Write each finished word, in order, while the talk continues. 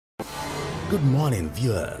Good morning,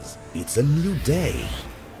 viewers. It's a new day.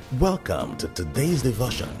 Welcome to today's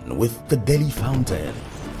devotion with the Daily Fountain,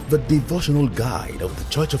 the devotional guide of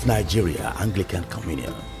the Church of Nigeria Anglican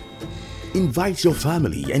Communion. Invite your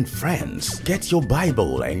family and friends. Get your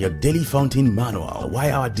Bible and your Daily Fountain manual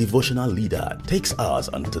while our devotional leader takes us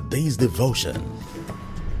on today's devotion.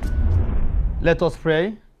 Let us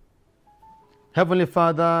pray. Heavenly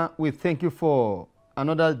Father, we thank you for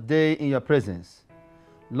another day in your presence.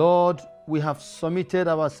 Lord, we have submitted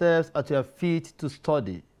ourselves at your feet to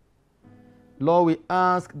study. Lord, we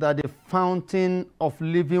ask that the fountain of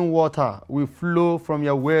living water will flow from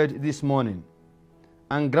your word this morning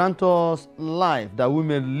and grant us life that we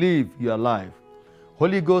may live your life.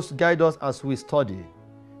 Holy Ghost, guide us as we study.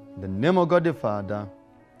 In the name of God the Father,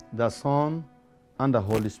 the Son, and the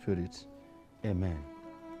Holy Spirit. Amen.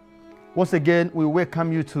 Once again, we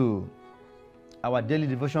welcome you to our daily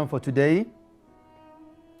devotion for today,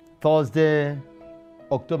 Thursday,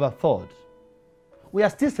 October 3rd. We are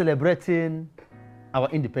still celebrating our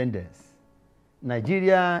independence.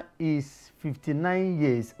 Nigeria is 59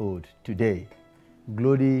 years old today.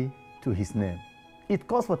 Glory to his name. It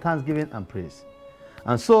calls for thanksgiving and praise.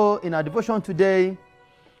 And so in our devotion today,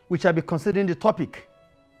 we shall be considering the topic,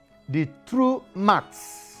 the true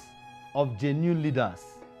marks of genuine leaders.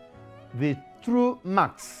 The true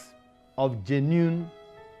marks of genuine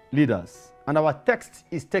leaders. And our text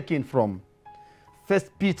is taken from 1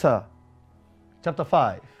 Peter chapter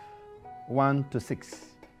 5, 1 to 6.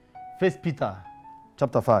 1 Peter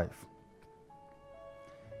chapter 5.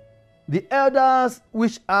 The elders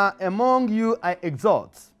which are among you I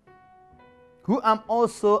exhort, who am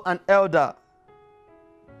also an elder,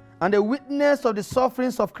 and a witness of the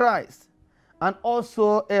sufferings of Christ, and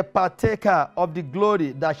also a partaker of the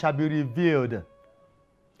glory that shall be revealed.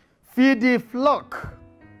 Feed the flock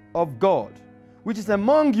of God, which is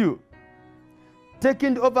among you,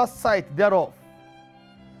 taking the oversight thereof,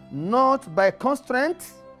 not by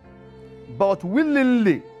constraint, but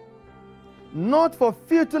willingly, not for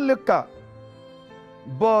filthy lucre,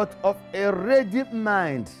 but of a ready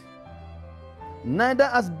mind, neither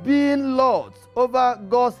as being lords over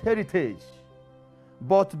God's heritage,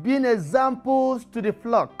 but being examples to the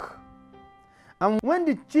flock. And when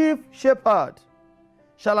the chief shepherd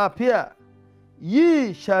shall appear,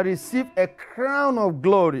 ye shall receive a crown of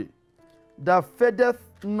glory that fadeth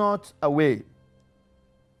not away.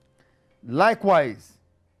 Likewise,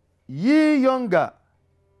 ye younger,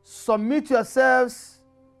 submit yourselves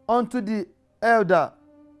unto the elder.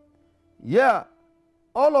 Yea,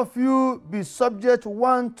 all of you be subject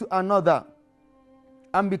one to another,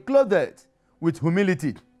 and be clothed with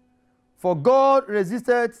humility. For God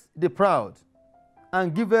resisteth the proud,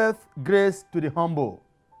 and giveth grace to the humble.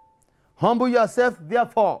 Humble yourself,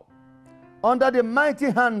 therefore, under the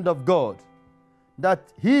mighty hand of God,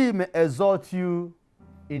 that he may exalt you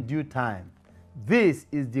in due time. This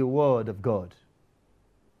is the word of God.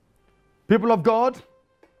 People of God,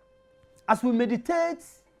 as we meditate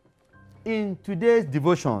in today's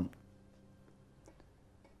devotion,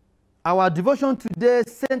 our devotion today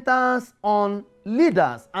centers on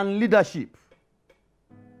leaders and leadership.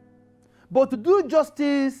 But to do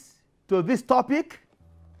justice to this topic,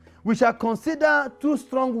 we shall consider two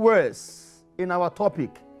strong words in our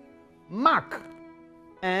topic, mark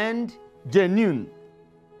and genuine.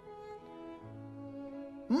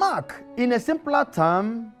 Mark, in a simpler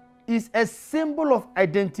term, is a symbol of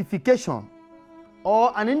identification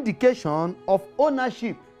or an indication of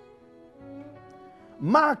ownership.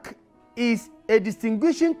 Mark is a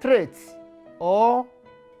distinguishing trait or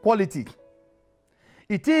quality.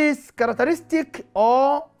 It is characteristic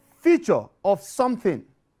or feature of something.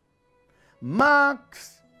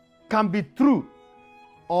 Marks can be true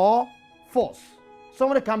or false.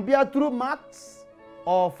 Somebody can bear true marks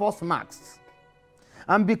or false marks.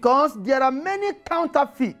 And because there are many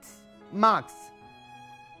counterfeit marks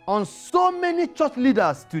on so many church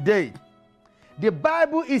leaders today, the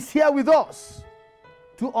Bible is here with us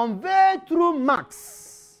to unveil true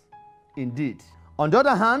marks indeed. On the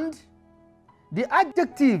other hand, the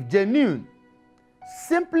adjective genuine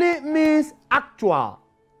simply means actual,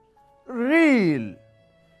 real,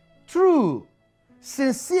 true,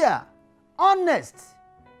 sincere, honest,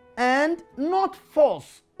 and not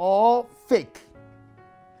false or fake.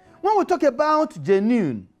 When we talk about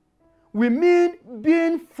genuine, we mean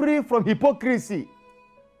being free from hypocrisy,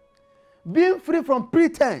 being free from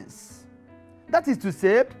pretense. That is to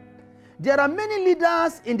say, there are many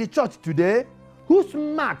leaders in the church today whose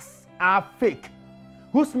marks are fake,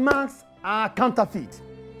 whose marks are counterfeit,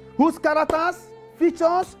 whose characters,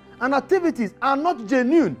 features, and activities are not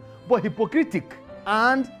genuine but hypocritic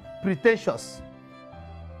and pretentious.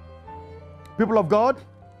 People of God,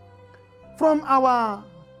 from our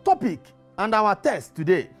topic and our text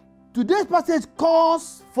today, today's passage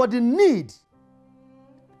calls for the need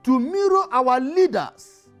to mirror our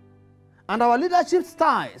leaders and our leadership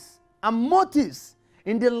styles and motives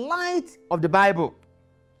in the light of the Bible.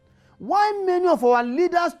 Why many of our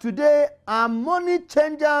leaders today are money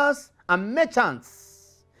changers and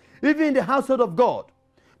merchants, even in the household of God.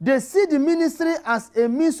 They see the ministry as a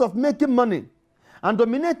means of making money and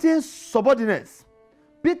dominating subordinates.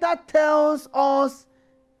 Peter tells us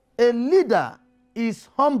a leader is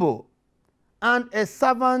humble and a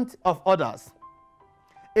servant of others.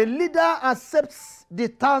 A leader accepts the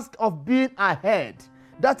task of being ahead,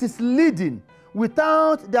 that is leading,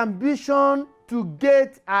 without the ambition to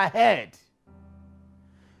get ahead.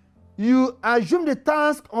 You assume the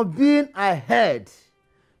task of being ahead,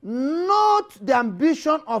 not the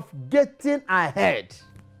ambition of getting ahead.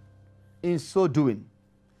 In so doing,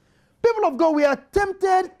 people of God, we are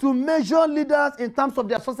tempted to measure leaders in terms of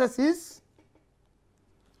their successes,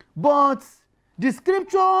 but the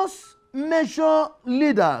scriptures measure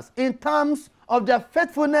leaders in terms of their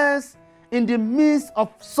faithfulness in the midst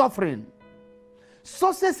of suffering.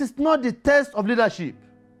 Success is not the test of leadership.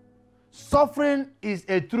 Suffering is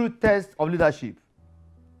a true test of leadership.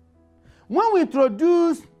 When we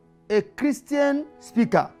introduce a Christian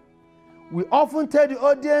speaker, we often tell the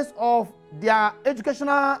audience of their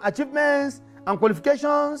educational achievements and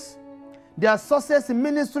qualifications, their success in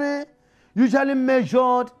ministry, usually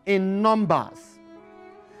measured in numbers,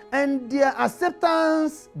 and their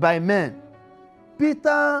acceptance by men.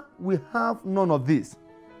 Peter will have none of this.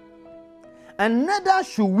 And neither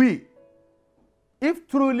should we, if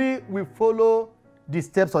truly we follow the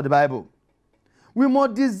steps of the Bible. We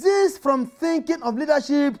must desist from thinking of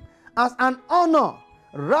leadership as an honor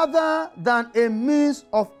rather than a means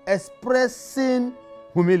of expressing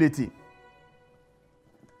humility.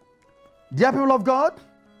 Dear people of God,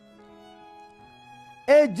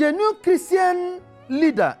 a genuine Christian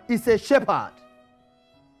leader is a shepherd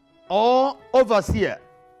or overseer,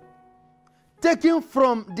 taken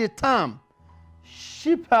from the term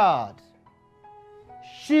shepherd.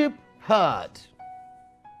 Shepherd.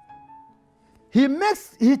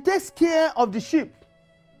 He takes care of the sheep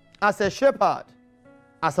as a shepherd,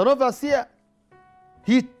 as an overseer.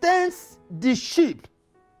 He tends the sheep.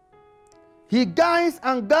 He guides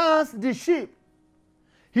and guards the sheep.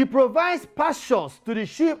 He provides pastures to the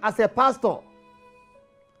sheep as a pastor.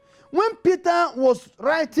 When Peter was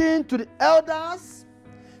writing to the elders,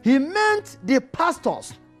 he meant the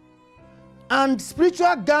pastors and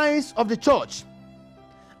spiritual guides of the church.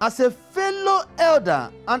 As a fellow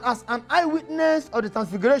elder and as an eyewitness of the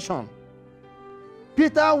transfiguration,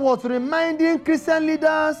 Peter was reminding Christian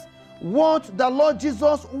leaders what the Lord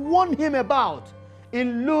Jesus warned him about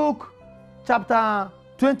in Luke chapter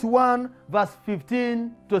 21, verse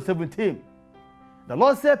 15 to 17. The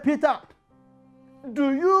Lord said, Peter,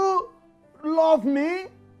 do you love me?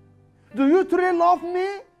 Do you truly love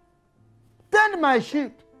me? Tend my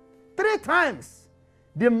sheep. 3 times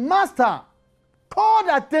the master called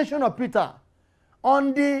the attention of Peter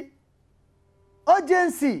on the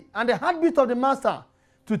urgency and the heartbeat of the master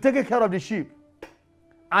to take care of the sheep.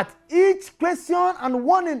 At each question and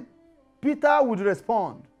warning, Peter would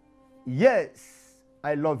respond, yes,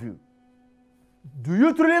 I love you. Do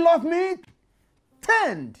you truly love me?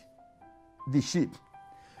 Tend the sheep.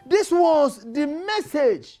 This was the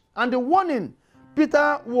message and the warning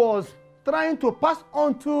Peter was trying to pass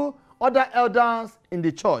on to other elders in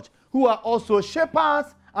the church who are also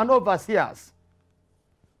shepherds and overseers.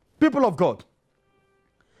 People of God,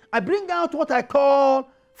 I bring out what I call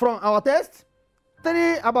from our text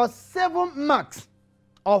about 7 marks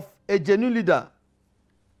of a genuine leader.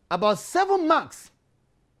 About 7 marks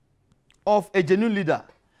of a genuine leader.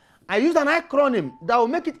 I use an acronym that will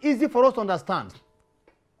make it easy for us to understand.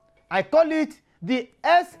 I call it the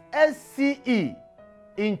SSCE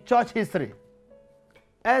in church history.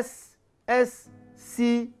 SSCE.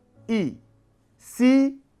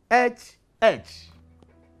 CHH.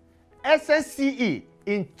 SSCE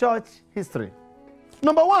in church history.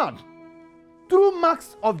 Number 1, true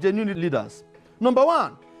marks of genuine leaders. Number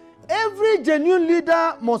 1, every genuine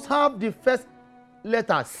leader must have the first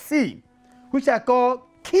letter C, which I call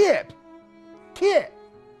care. Care.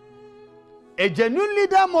 A genuine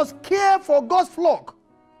leader must care for God's flock,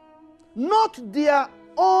 not their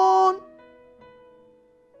own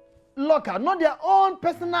local, not their own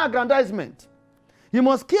personal aggrandizement. He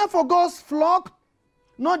must care for God's flock,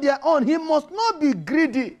 not their own. He must not be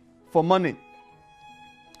greedy for money.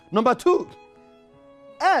 Number 2,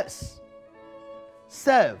 S,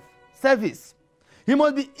 serve. service. He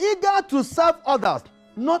must be eager to serve others,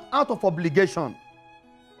 not out of obligation.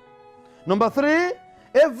 Number 3,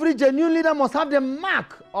 every genuine leader must have the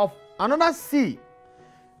mark of another C,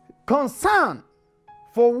 concern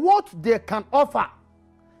for what they can offer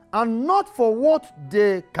and not for what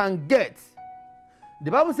they can get.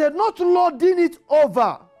 The Bible said, not lording it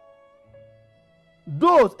over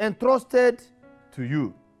those entrusted to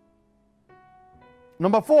you.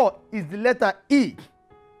 Number 4 is the letter E.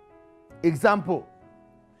 Example.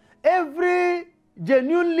 Every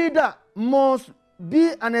genuine leader must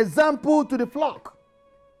be an example to the flock,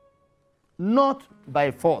 not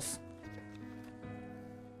by force.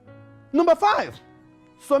 Number 5,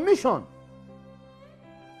 submission.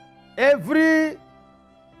 Every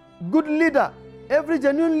good leader, every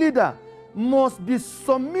genuine leader must be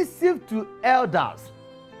submissive to elders.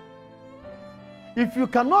 If you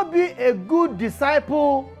cannot be a good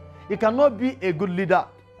disciple, you cannot be a good leader.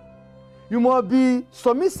 You must be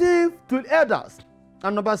submissive to elders.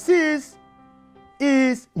 And number 6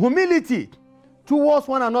 is humility towards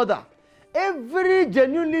one another. Every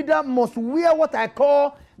genuine leader must wear what I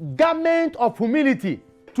call garment of humility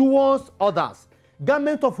towards others.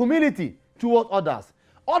 Garment of humility towards others.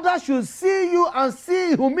 Others should see you and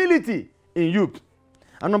see humility in you.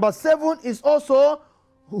 And number 7 is also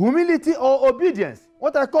humility or obedience.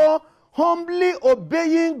 What I call humbly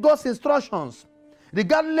obeying God's instructions,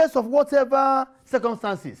 regardless of whatever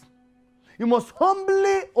circumstances. You must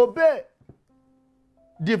humbly obey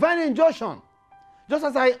divine injunction.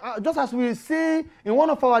 Just as we see in one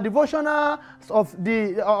of our devotionals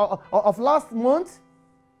of last month,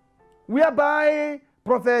 whereby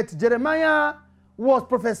Prophet Jeremiah was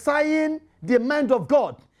prophesying the mind of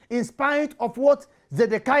God in spite of what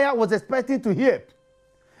Zedekiah was expecting to hear.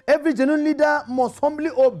 Every genuine leader must humbly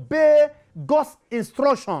obey God's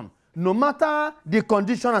instruction, no matter the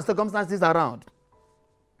condition and circumstances around.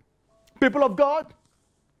 People of God,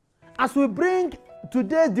 as we bring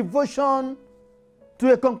today's devotion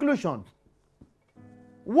to a conclusion,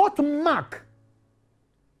 what mark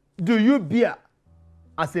do you bear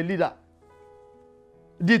as a leader?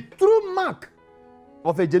 The true mark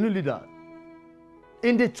of a genuine leader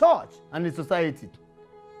in the church and in society.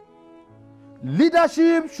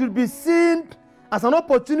 Leadership should be seen as an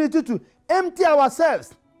opportunity to empty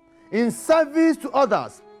ourselves in service to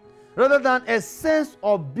others rather than a sense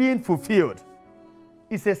of being fulfilled.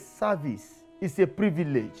 It's a service. It's a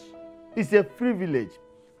privilege. It's a privilege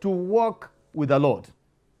to walk with the Lord.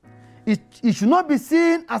 It should not be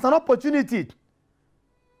seen as an opportunity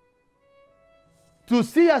to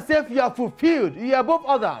see yourself you are fulfilled, you are above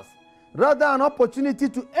others, rather an opportunity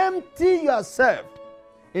to empty yourself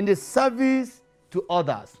in the service to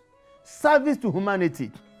others, service to humanity.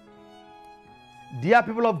 Dear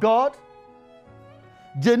people of God,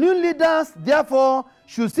 genuine leaders, therefore,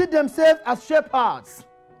 should see themselves as shepherds,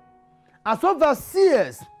 as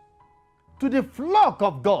overseers to the flock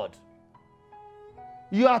of God.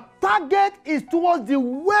 Your target is towards the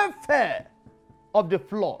welfare of the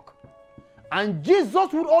flock. And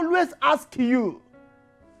Jesus would always ask you,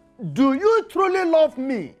 do you truly love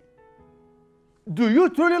me? Do you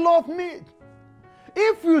truly love me?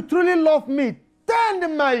 If you truly love me,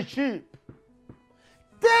 tend my sheep.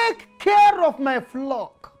 Take care of my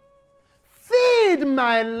flock. Feed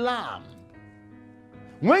my lamb.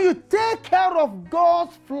 When you take care of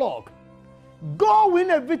God's flock, God will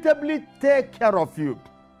inevitably take care of you.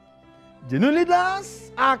 Genuine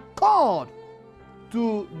leaders are called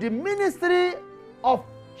to the ministry of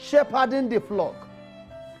shepherding the flock,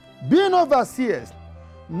 being overseers,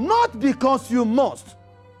 not because you must,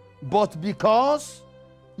 but because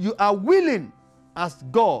you are willing as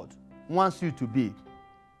God wants you to be.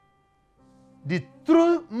 The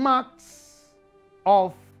true marks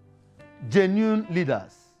of genuine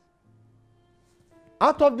leaders.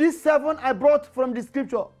 Out of these 7 I brought from the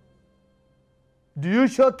scripture, do you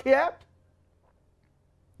show care?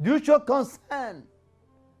 Do you show concern?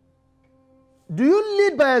 Do you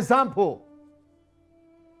lead by example?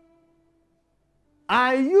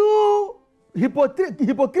 Are you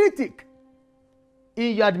hypocritic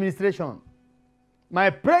in your administration? My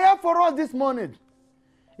prayer for us this morning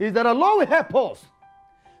is that the Lord will help us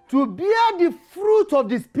to bear the fruit of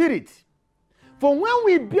the Spirit. For when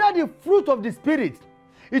we bear the fruit of the Spirit,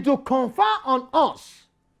 it will confer on us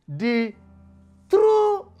the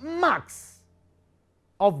true marks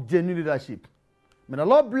of genuine leadership. May the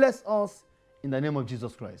Lord bless us in the name of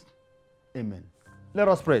Jesus Christ. Amen. Let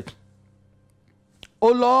us pray. O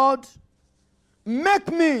Lord,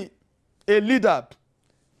 make me a leader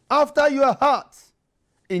after your heart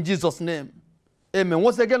in Jesus' name. Amen.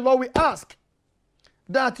 Once again, Lord, we ask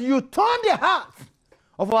that you turn the hearts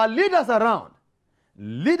of our leaders around,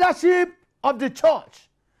 leadership of the church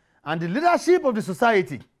and the leadership of the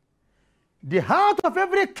society. The heart of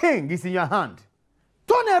every king is in your hand.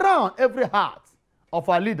 Turn around every heart of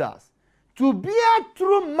our leaders to bear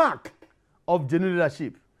true mark of genuine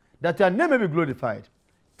leadership, that your name may be glorified.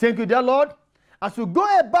 Thank you, dear Lord, as we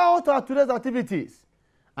go about our today's activities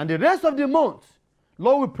and the rest of the month.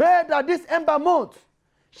 Lord, we pray that this ember month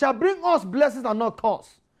shall bring us blessings and not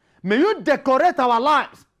curse. May you decorate our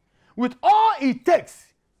lives with all it takes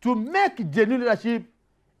to make genuine leadership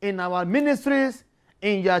in our ministries,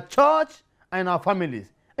 in your church, and our families,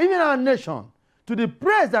 even our nation, to the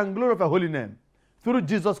praise and glory of your holy name, through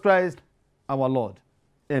Jesus Christ, our Lord.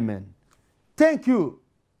 Amen. Thank you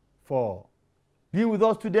for being with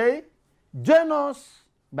us today. Join us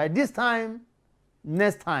by this time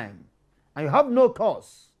next time, and you have no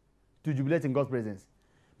cause to jubilate in God's presence.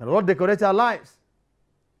 May the Lord decorate our lives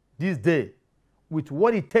this day with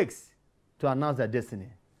what it takes to announce their destiny.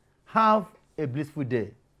 Have a blissful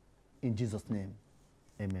day in Jesus' name.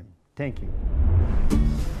 Amen. Thank you.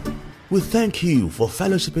 We thank you for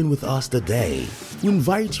fellowshipping with us today. We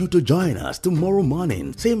invite you to join us tomorrow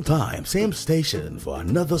morning, same time, same station, for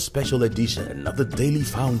another special edition of the Daily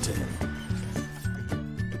Fountain.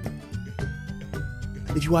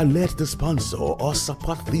 If you are led to sponsor or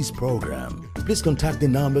support this program, please contact the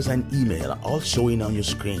numbers and email all showing on your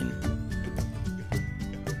screen.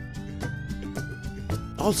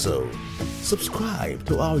 Also, subscribe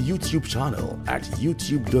to our YouTube channel at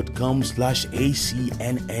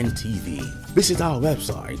youtube.com/ACNNTV. Visit our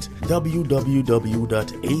website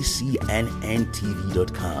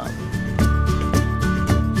www.acnntv.com.